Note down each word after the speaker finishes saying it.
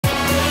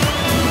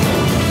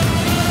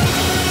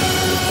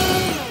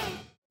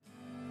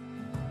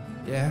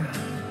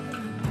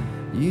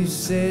You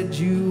said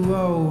you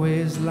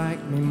always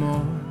liked me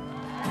more.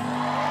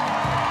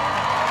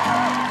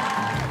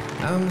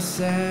 I'm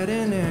sad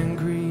and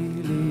angry,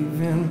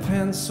 leaving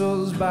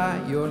pencils by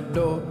your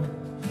door.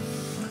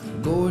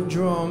 Go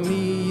draw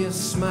me a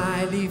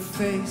smiley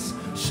face,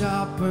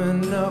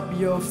 sharpen up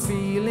your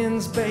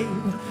feelings, babe.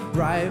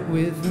 Write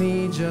with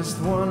me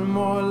just one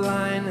more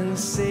line and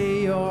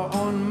say you're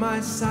on my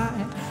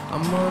side.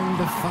 I'm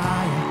under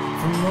fire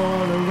from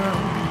all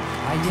around.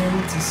 I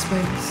enter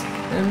space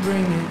and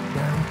bring it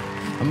down.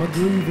 I'm a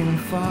grieving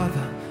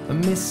father, a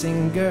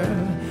missing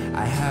girl.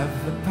 I have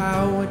the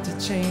power to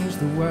change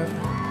the world.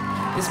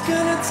 It's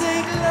gonna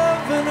take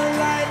love and a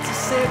light to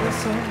save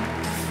us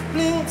all.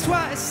 Blink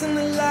twice and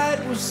the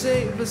light will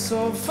save us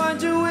all.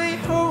 Find your way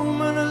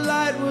home and the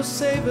light will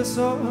save us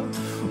all.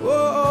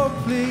 Oh,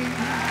 please.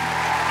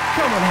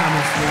 Come on,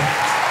 Hammersmith.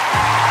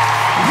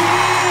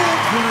 We're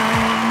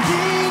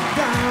grinding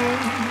down.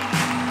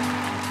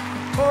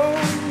 Oh,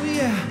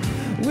 yeah.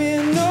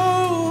 We're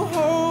no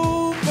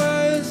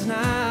hopers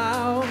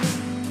now.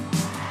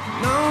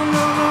 No,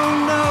 no, no,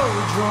 no.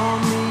 Draw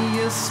me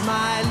a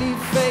smiley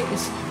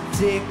face.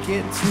 Take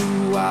it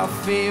to our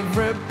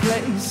favorite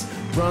place.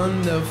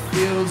 Run the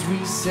fields we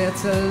set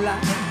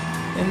alight,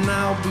 and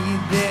I'll be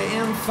there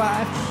in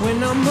 5. When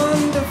I'm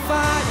under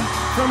fire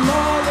from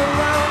all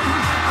around,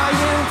 I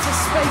enter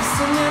space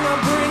and then I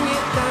bring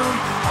it down.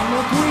 I'm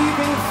a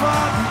grieving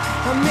father,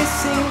 a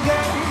missing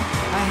girl.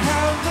 I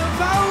have the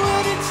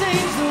power to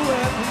change the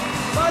world,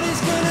 but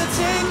it's gonna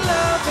take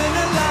love and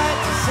a light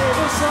to save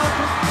us all.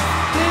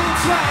 Think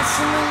twice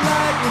and the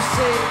light will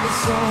save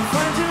us all.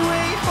 Find your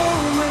way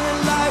home and the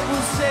light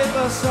will save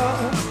us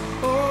all.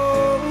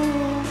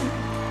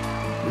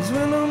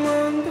 When I'm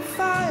under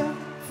fire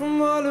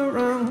from all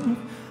around,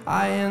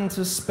 I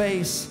enter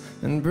space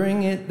and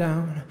bring it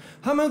down.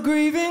 I'm a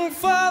grieving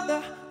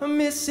father, a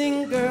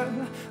missing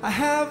girl. I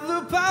have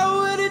the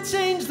power to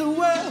change the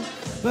world,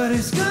 but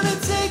it's gonna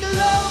take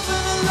love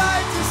and a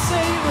light to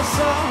save us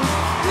all.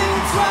 Think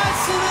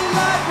twice and the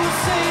light will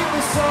save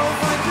us all.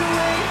 Find your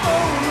way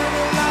home and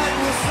the light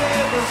will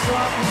save us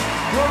all.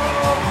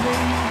 Oh,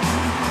 please.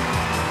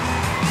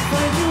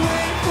 Find your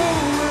way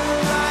home and the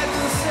light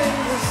will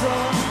save us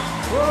all.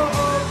 Oh,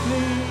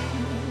 please.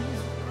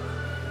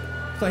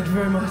 Thank you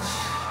very much.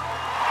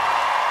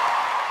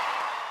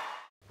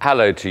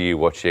 Hello to you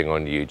watching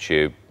on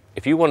YouTube.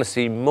 If you want to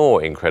see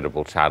more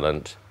incredible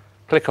talent,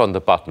 click on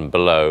the button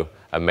below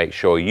and make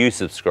sure you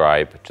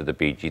subscribe to the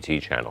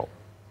BGT channel.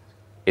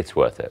 It's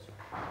worth it.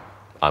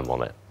 I'm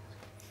on it.